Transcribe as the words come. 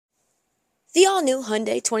The all-new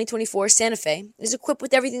Hyundai 2024 Santa Fe is equipped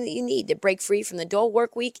with everything that you need to break free from the dull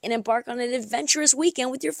work week and embark on an adventurous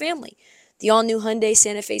weekend with your family. The all-new Hyundai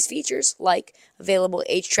Santa Fe's features, like available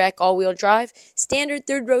H-Track all-wheel drive, standard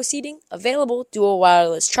third-row seating, available dual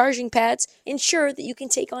wireless charging pads, ensure that you can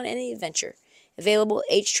take on any adventure. Available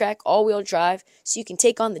H-Track all-wheel drive so you can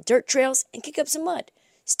take on the dirt trails and kick up some mud.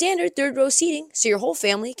 Standard third-row seating so your whole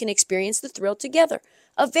family can experience the thrill together.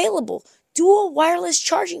 Available dual wireless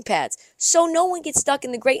charging pads so no one gets stuck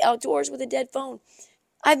in the great outdoors with a dead phone.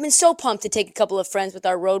 I've been so pumped to take a couple of friends with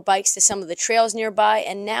our road bikes to some of the trails nearby,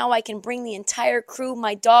 and now I can bring the entire crew,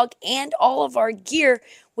 my dog, and all of our gear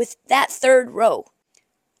with that third row.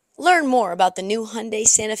 Learn more about the new Hyundai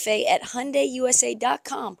Santa Fe at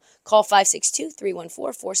HyundaiUSA.com. Call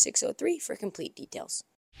 562-314-4603 for complete details.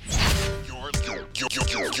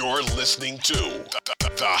 You're listening to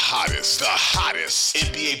the hottest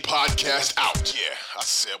NBA podcast out. Yeah, I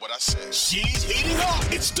said what I said. She's heating up.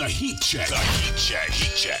 It's the Heat Check. The Heat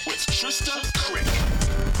Check with Trista Crick.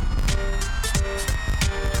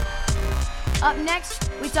 Up next,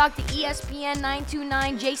 we talk to ESPN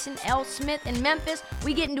 929 Jason L. Smith in Memphis.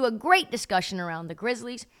 We get into a great discussion around the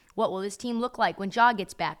Grizzlies. What will this team look like when Ja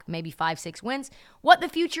gets back? Maybe 5-6 wins. What the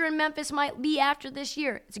future in Memphis might be after this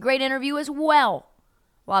year. It's a great interview as well.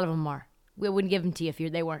 A lot of them are. We wouldn't give them to you if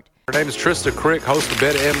they weren't. Her name is Trista Crick, host of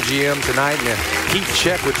BetMGM tonight, and Heat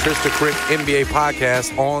Check with Trista Crick NBA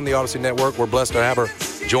podcast on the Odyssey Network. We're blessed to have her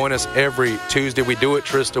join us every Tuesday. We do it,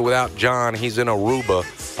 Trista, without John. He's in Aruba.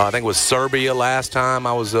 I think it was Serbia last time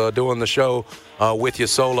I was doing the show with you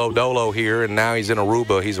solo dolo here, and now he's in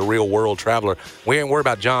Aruba. He's a real world traveler. We ain't worried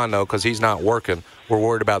about John, though, because he's not working. We're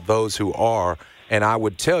worried about those who are. And I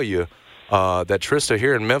would tell you that, Trista,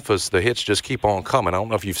 here in Memphis, the hits just keep on coming. I don't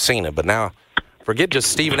know if you've seen it, but now forget just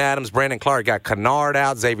Steven Adams, Brandon Clark. Got Kennard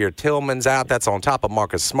out, Xavier Tillman's out. That's on top of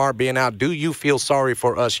Marcus Smart being out. Do you feel sorry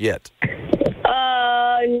for us yet?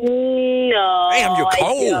 No. Damn, you're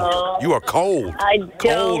cold. You are cold. I don't.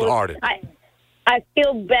 Cold-hearted. I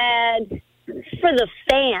feel bad for the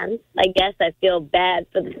fans. I guess I feel bad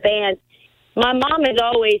for the fans. My mom has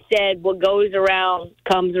always said, what goes around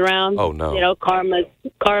comes around. Oh, no. You know, karma's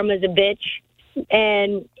a bitch.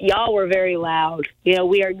 And y'all were very loud. You know,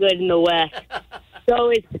 we are good in the West. So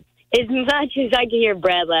it's, as much as I can hear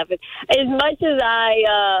Brad laughing, as much as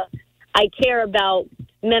I care about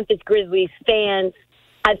Memphis Grizzlies fans,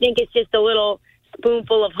 I think it's just a little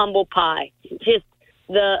spoonful of humble pie. Just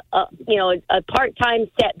a part-time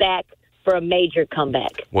setback for a major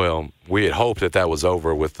comeback. Well, we had hoped that was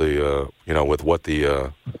over with the, with what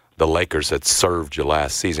the Lakers had served you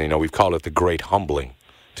last season. You know, we've called it the great humbling.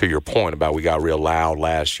 To your point about we got real loud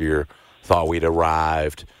last year, thought we'd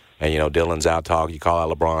arrived, and Dylan's out talk. You call out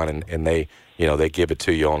LeBron, and they give it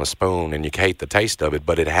to you on a spoon, and you hate the taste of it.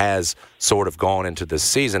 But it has sort of gone into this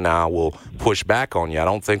season now. We'll push back on you. I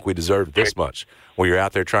don't think we deserve this much. Where you're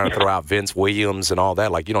out there trying to throw out Vince Williams and all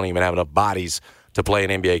that, like you don't even have enough bodies to play an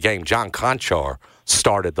NBA game. John Conchar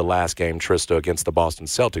started the last game, Trista, against the Boston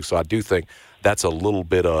Celtics. So I do think that's a little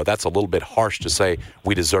bit harsh to say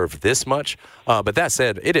we deserve this much. But that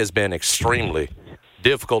said, it has been extremely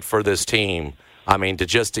difficult for this team. I mean,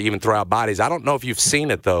 to even throw out bodies. I don't know if you've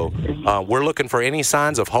seen it, though. We're looking for any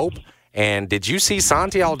signs of hope. And did you see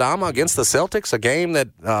Santi Aldama against the Celtics, a game that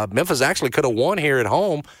Memphis actually could have won here at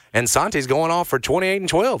home, and Santi's going off for 28 and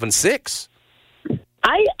 12 and 6.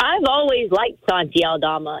 I've always liked Santi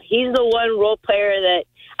Aldama. He's the one role player that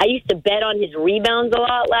I used to bet on his rebounds a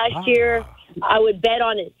lot last year. I would bet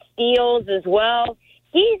on his steals as well.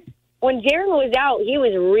 When Jaren was out, he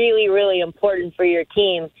was really, really important for your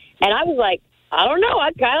team. And I was like, I don't know.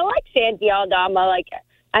 I kind of like Santi Aldama. Like,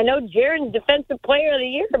 I know Jaren's Defensive Player of the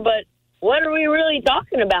Year, but what are we really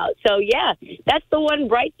talking about? So, yeah, that's the one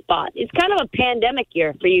bright spot. It's kind of a pandemic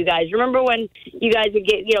year for you guys. Remember when you guys would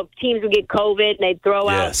get, teams would get COVID and they'd throw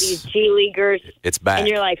out these G Leaguers? It's back. And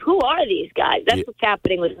you're like, who are these guys? That's what's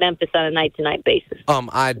happening with Memphis on a night-to-night basis.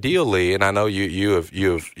 Ideally, and I know you have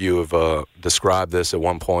described this at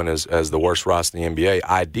one point as the worst roster in the NBA.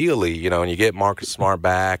 Ideally, and you get Marcus Smart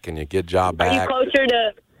back and you get Ja back.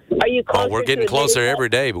 Are you closer we're getting closer every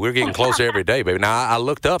day, but we're getting closer every day, baby. Now, I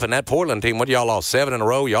looked up, and that Portland team, what y'all lost 7 in a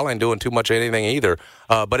row? Y'all ain't doing too much of anything either.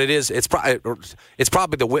 But it's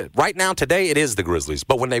probably right now, today, it is the Grizzlies.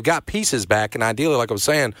 But when they've got pieces back, and ideally, like I was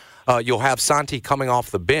saying, you'll have Santi coming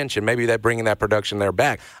off the bench, and maybe that bringing that production there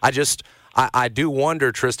back. I do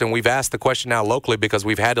wonder, Tristan, we've asked the question now locally because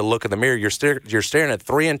we've had to look in the mirror. You're staring at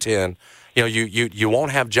 3-10. You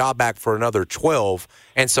won't have Ja back for another 12,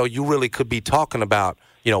 and so you really could be talking about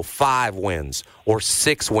 5 wins or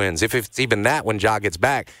 6 wins, if it's even that when Ja gets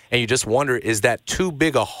back. And you just wonder, is that too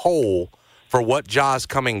big a hole for what Ja's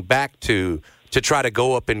coming back to try to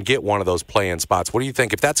go up and get one of those play-in spots? What do you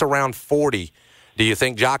think? If that's around 40, do you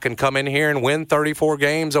think Ja can come in here and win 34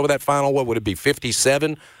 games over that final, what would it be,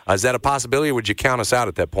 57? Is that a possibility, or would you count us out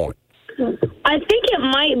at that point? I think it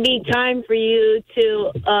might be time for you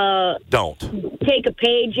to Don't take a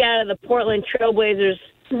page out of the Portland Trailblazers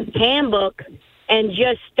handbook and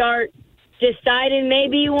just start deciding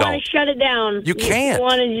maybe you want to shut it down. You can't. You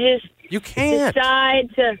want to just You can't.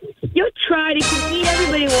 decide to – you'll try to compete.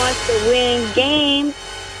 Everybody wants to win games,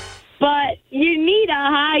 but you need a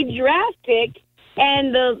high draft pick,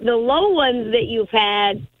 and the low ones that you've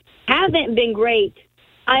had haven't been great.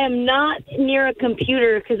 I am not near a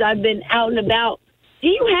computer because I've been out and about. Do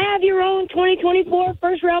you have your own 2024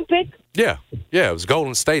 first-round pick? Yeah. It was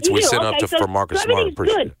Golden State's You we do? sent Okay, up to so for Marcus Smart. everything's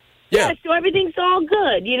Appreciate good. it. Yeah. So everything's all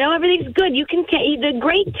good. Everything's good. You can the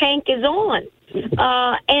great tank is on,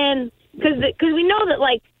 and because we know that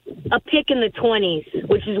like a pick in the 20s,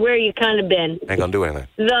 which is where you kind of been. Ain't gonna do anything.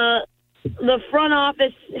 The front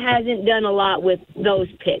office hasn't done a lot with those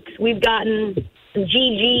picks. We've gotten some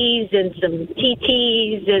GGs and some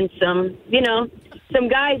TTs and some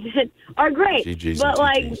guys that are great, GGs but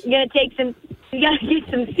and you gotta get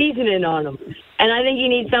some seasoning on them. And I think you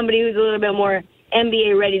need somebody who's a little bit more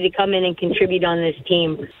NBA ready to come in and contribute on this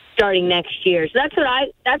team starting next year. So that's what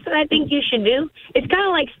I think you should do. It's kind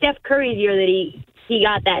of like Steph Curry's year that he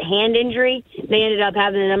got that hand injury. They ended up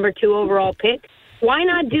having the number 2 overall pick. Why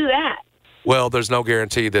not do that? Well, there's no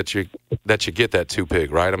guarantee that you get that 2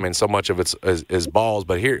 pick, right? I mean, so much of it is balls,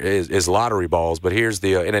 but here is lottery balls. But here's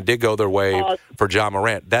and it did go their way for Ja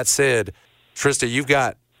Morant. That said, Trista, you've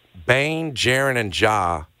got Bane, Jaren, and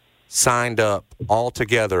Ja signed up all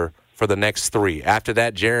together for the next 3. After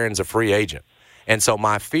that, Jaren's a free agent. And so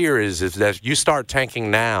my fear is that you start tanking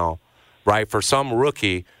now, right, for some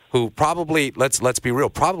rookie who probably, let's be real,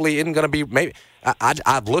 probably isn't going to be maybe.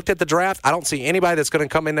 I've looked at the draft. I don't see anybody that's going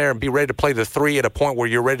to come in there and be ready to play the 3 at a point where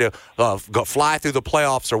you're ready to go fly through the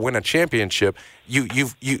playoffs or win a championship.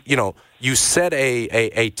 You set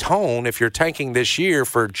a tone if you're tanking this year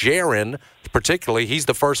for Jaren, particularly. He's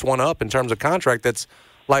the first one up in terms of contract. That's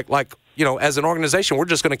like as an organization, we're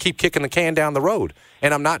just going to keep kicking the can down the road.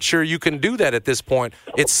 And I'm not sure you can do that at this point.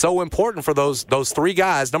 It's so important for those 3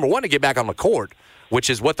 guys, number one, to get back on the court, which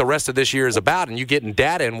is what the rest of this year is about, and you getting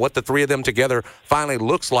data and what the 3 of them together finally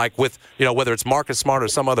looks like with, whether it's Marcus Smart or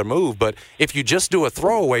some other move. But if you just do a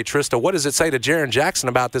throwaway, Trista, what does it say to Jaren Jackson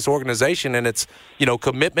about this organization and its,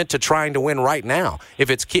 commitment to trying to win right now? If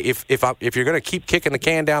you're going to keep kicking the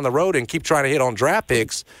can down the road and keep trying to hit on draft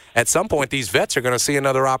picks, at some point these vets are going to see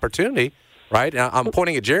another opportunity. Right? And I'm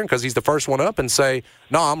pointing at Jaren because he's the first one up and say,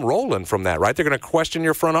 no, I'm rolling from that, right? They're going to question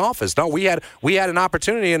your front office. No, we had an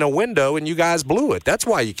opportunity in a window and you guys blew it. That's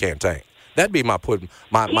why you can't tank. That'd be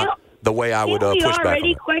the way I would push back on it.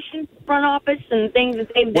 Already question front office and things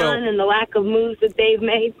that they've done and the lack of moves that they've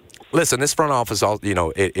made? Listen, this front office,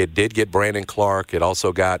 it did get Brandon Clark. It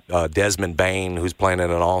also got Desmond Bane, who's playing at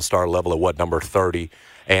an all-star level at number 30.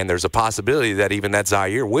 And there's a possibility that even that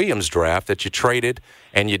Zaire Williams draft that you traded,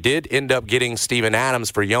 and you did end up getting Steven Adams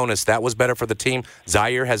for Jonas, that was better for the team.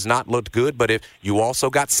 Zaire has not looked good, but if you also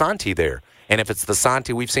got Santi there, and if it's the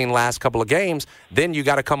Santi we've seen last couple of games, then you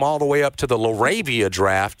got to come all the way up to the Laravia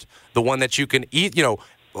draft, the one that you can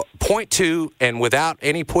point to and without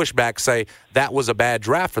any pushback say that was a bad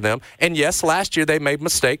draft for them. And yes, last year they made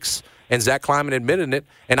mistakes. And Zach Kleiman admitted it,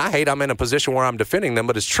 and I'm in a position where I'm defending them,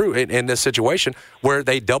 but it's true in this situation where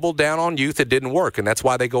they doubled down on youth, it didn't work, and that's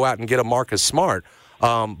why they go out and get a Marcus Smart.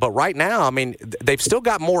 But right now, they've still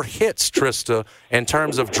got more hits, Trista, in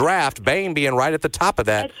terms of draft, Bane being right at the top of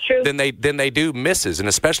that than they do misses, and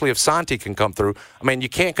especially if Santi can come through. You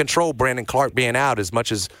can't control Brandon Clark being out as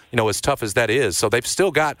much as, as tough as that is. So they've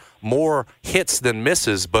still got more hits than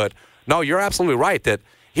misses, but no, you're absolutely right that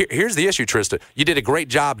here's the issue, Trista. You did a great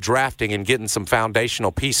job drafting and getting some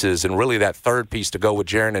foundational pieces and really that third piece to go with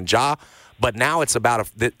Jaren and Ja. But now it's about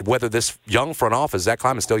whether this young front office, Zach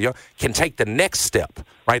Kleiman's still young, can take the next step,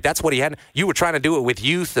 right? That's what he had. You were trying to do it with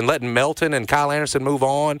youth and letting Melton and Kyle Anderson move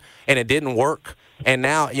on, and it didn't work. And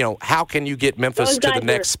now, how can you get Memphis to the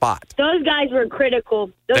next spot? Those guys were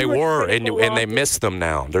critical. They were, and they missed them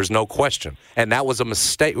now. There's no question. And that was a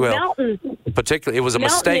mistake. Well, Melton, particularly, it was a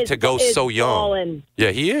mistake to go so young. Ballin'.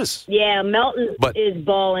 Yeah, he is. Yeah, Melton is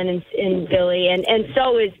balling in Philly, and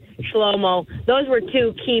so is Shlomo. Those were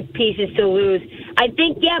 2 key pieces to lose. I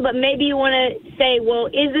think, but maybe you want to say, well,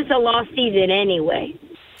 is this a lost season anyway?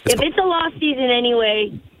 If it's a lost season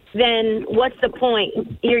anyway, then what's the point?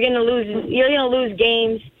 You're going to lose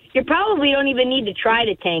games. You probably don't even need to try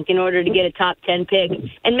to tank in order to get a top 10 pick.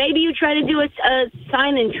 And maybe you try to do a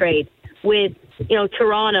sign and trade. with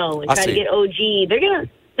Toronto and try to get OG. They're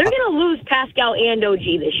gonna lose Pascal and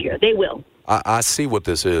OG this year. They will. I see what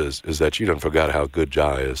this is that you done forgot how good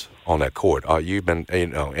Ja is on that court. You've been,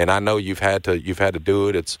 and I know you've had to do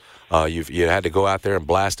it. It's you had to go out there and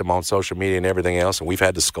blast him on social media and everything else, and we've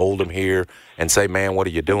had to scold him here and say, "Man, what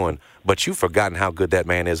are you doing?" But you've forgotten how good that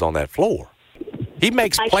man is on that floor. He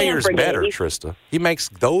makes players better, Trista. He makes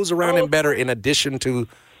those around him better. In addition to,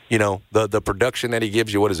 the production that he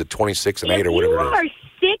gives you. What is it, 26 and 8 or whatever it is?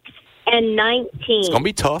 You are 6 and 19. It's gonna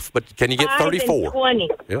be tough, but can you get 34? 20.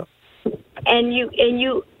 Yeah. And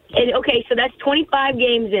okay, so that's 25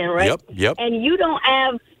 games in, right? Yep. And you don't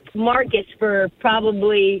have Marcus for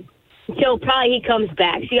probably until he comes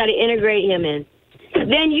back. So you got to integrate him in.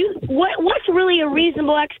 Then what's really a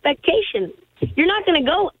reasonable expectation? You're not going to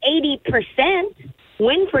go 80%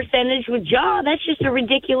 win percentage with Ja. That's just a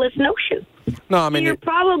ridiculous notion. No, I mean you're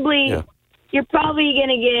probably going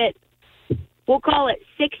to get, we'll call it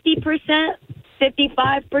 60%,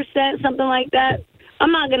 55%, something like that.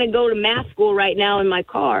 I'm not going to go to math school right now in my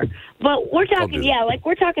car. But we're talking,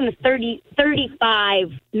 we're talking the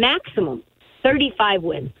 35 maximum, 35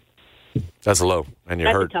 wins. That's low, and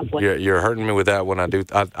you're hurting me with that one.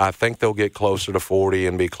 I think they'll get closer to 40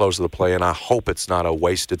 and be closer to the play, and I hope it's not a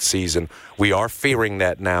wasted season. We are fearing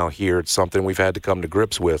that now here. It's something we've had to come to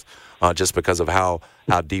grips with just because of how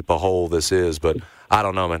deep a hole this is. But I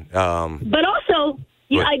don't know, man. But also,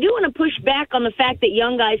 I do want to push back on the fact that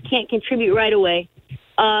young guys can't contribute right away.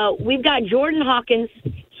 We've got Jordan Hawkins.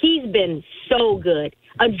 He's been so good.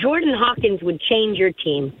 Jordan Hawkins would change your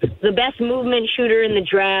team. The best movement shooter in the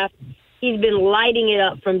draft. He's been lighting it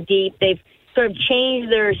up from deep. They've sort of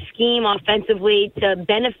changed their scheme offensively to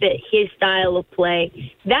benefit his style of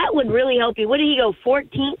play. That would really help you. What did he go,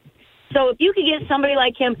 14th? So if you could get somebody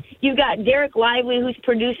like him, you've got Derek Lively, who's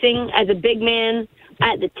producing as a big man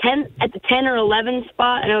at the 10 or 11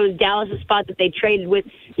 spot. I know it was Dallas' spot that they traded with.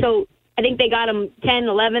 So I think they got him 10,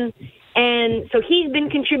 11. And so he's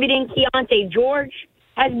been contributing. Keontae George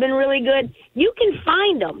has been really good. You can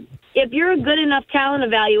find them. If you're a good enough talent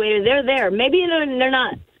evaluator, they're there. Maybe they're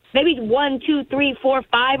not. Maybe 1, 2, 3, 4,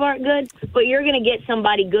 5 aren't good, but you're going to get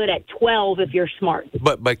somebody good at 12 if you're smart.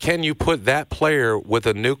 But can you put that player with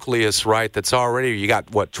a nucleus, right, that's already, you got,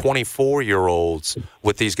 24-year-olds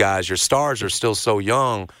with these guys. Your stars are still so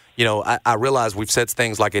young. I realize we've said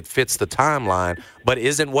things like it fits the timeline, but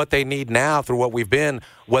isn't what they need now through what we've been,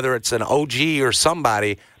 whether it's an OG or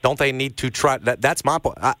somebody, don't they need to try? That's my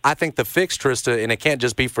point. I think the fix, Trista, and it can't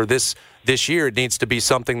just be for this year. It needs to be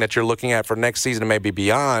something that you're looking at for next season and maybe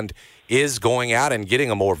beyond, is going out and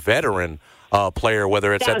getting a more veteran player,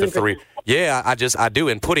 whether it's 100%. At the 3. Yeah, I do.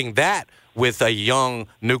 And putting that with a young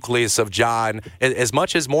nucleus of Ja, and as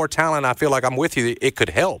much as more talent, I feel like I'm with you, it could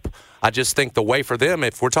help. I just think the way for them,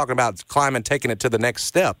 if we're talking about climbing, taking it to the next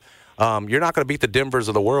step, you're not going to beat the Denvers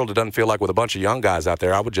of the world, it doesn't feel like, with a bunch of young guys out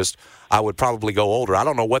there. I would probably go older. I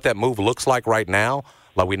don't know what that move looks like right now.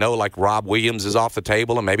 Like we know, Rob Williams is off the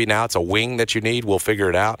table, and maybe now it's a wing that you need. We'll figure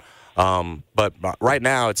it out. But right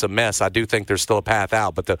now it's a mess. I do think there's still a path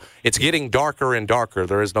out, but it's getting darker and darker.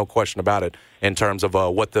 There is no question about it in terms of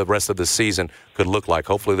what the rest of the season could look like.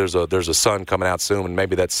 Hopefully there's a sun coming out soon, and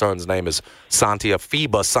maybe that sun's name is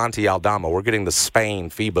FIBA Santi Aldama. We're getting the Spain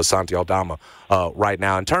FIBA Santi Aldama right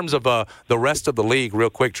now. In terms of the rest of the league, real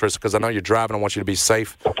quick, Tristan, because I know you're driving. I want you to be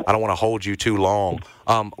safe. I don't want to hold you too long.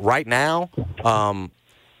 Right now,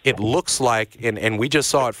 it looks like, and we just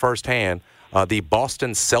saw it firsthand, the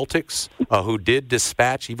Boston Celtics, who did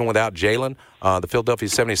dispatch, even without Jalen, the Philadelphia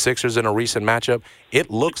 76ers in a recent matchup. It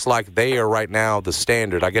looks like they are right now the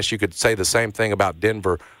standard. I guess you could say the same thing about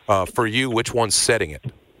Denver. For you, which one's setting it?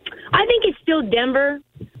 I think it's still Denver.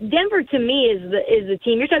 Denver, to me, is the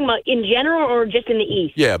team. You're talking about in general or just in the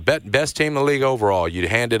East? Yeah, best team in the league overall. You'd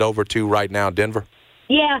hand it over to right now, Denver?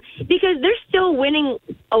 Yeah, because they're still winning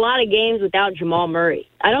a lot of games without Jamal Murray.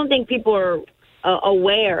 I don't think people are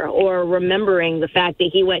aware or remembering the fact that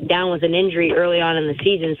he went down with an injury early on in the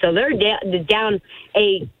season. So they're down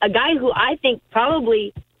a guy who I think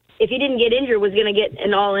probably, if he didn't get injured, was going to get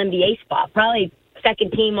an All-NBA spot, probably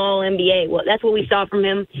second-team All-NBA. Well, that's what we saw from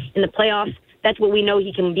him in the playoffs. That's what we know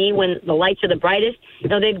he can be when the lights are the brightest.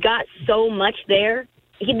 They've got so much there.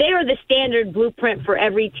 They are the standard blueprint for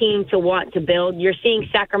every team to want to build. You're seeing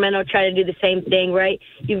Sacramento try to do the same thing, right?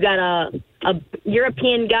 You've got a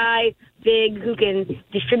European guy, big, who can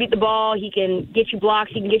distribute the ball. He can get you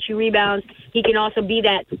blocks. He can get you rebounds. He can also be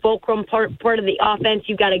that fulcrum part of the offense.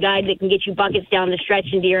 You've got a guy that can get you buckets down the stretch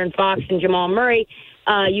in De'Aaron Fox and Jamal Murray.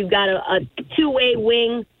 You've got a two-way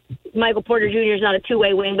wing. Michael Porter Jr. is not a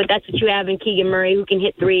two-way wing, but that's what you have in Keegan Murray, who can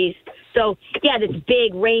hit threes. So, yeah, that's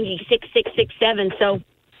big, rangy, 6'6", 6'7". So,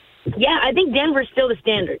 yeah, I think Denver's still the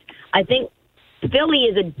standard. I think Philly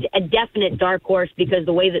is a definite dark horse because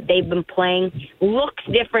the way that they've been playing looks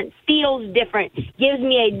different, feels different, gives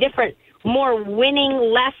me a different, more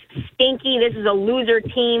winning, less stinky, this is a loser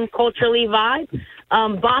team culturally vibe.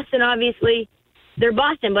 Boston, obviously, they're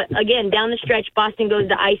Boston. But, again, down the stretch, Boston goes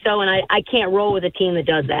to ISO, and I can't roll with a team that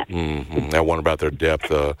does that. Mm-hmm. I wonder about their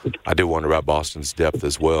depth. I do wonder about Boston's depth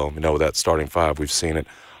as well. You know, that starting five, we've seen it.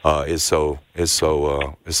 Is so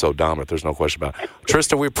dominant. There's no question about it.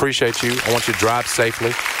 Tristan, we appreciate you. I want you to drive safely.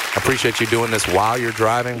 I appreciate you doing this while you're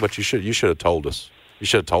driving, but you should have told us. You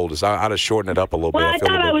should have told us. I'd have shortened it up a little bit. I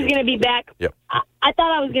thought I was going to be back. Yep. I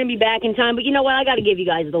thought I was going to be back in time, but you know what? I got to give you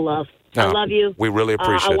guys the love. I love you. We really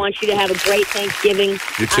appreciate it. I want you to have a great Thanksgiving.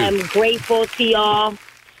 You too. I'm grateful to y'all.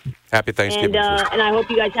 Happy Thanksgiving. And I hope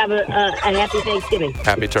you guys have a happy Thanksgiving.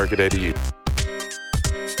 Happy Turkey Day to you.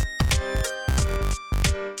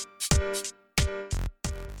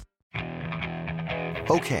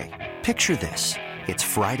 Okay, picture this. It's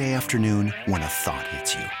Friday afternoon when a thought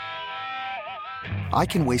hits you. I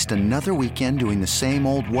can waste another weekend doing the same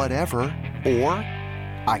old whatever, or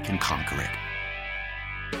I can conquer it.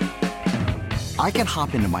 I can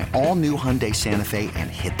hop into my all-new Hyundai Santa Fe and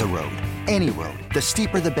hit the road. Any road. The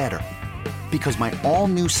steeper, the better. Because my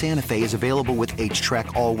all-new Santa Fe is available with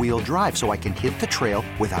H-Track all-wheel drive, so I can hit the trail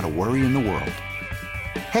without a worry in the world.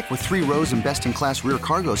 Heck, with 3 rows and best-in-class rear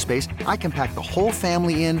cargo space, I can pack the whole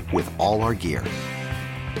family in with all our gear.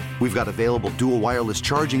 We've got available dual wireless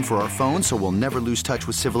charging for our phones, so we'll never lose touch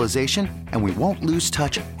with civilization, and we won't lose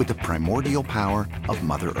touch with the primordial power of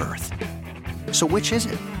Mother Earth. So which is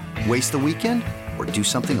it? Waste the weekend or do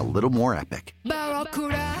something a little more epic?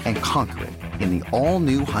 And conquer it in the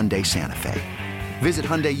all-new Hyundai Santa Fe. Visit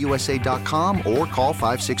HyundaiUSA.com or call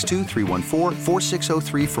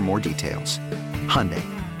 562-314-4603 for more details. Hyundai,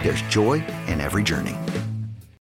 there's joy in every journey.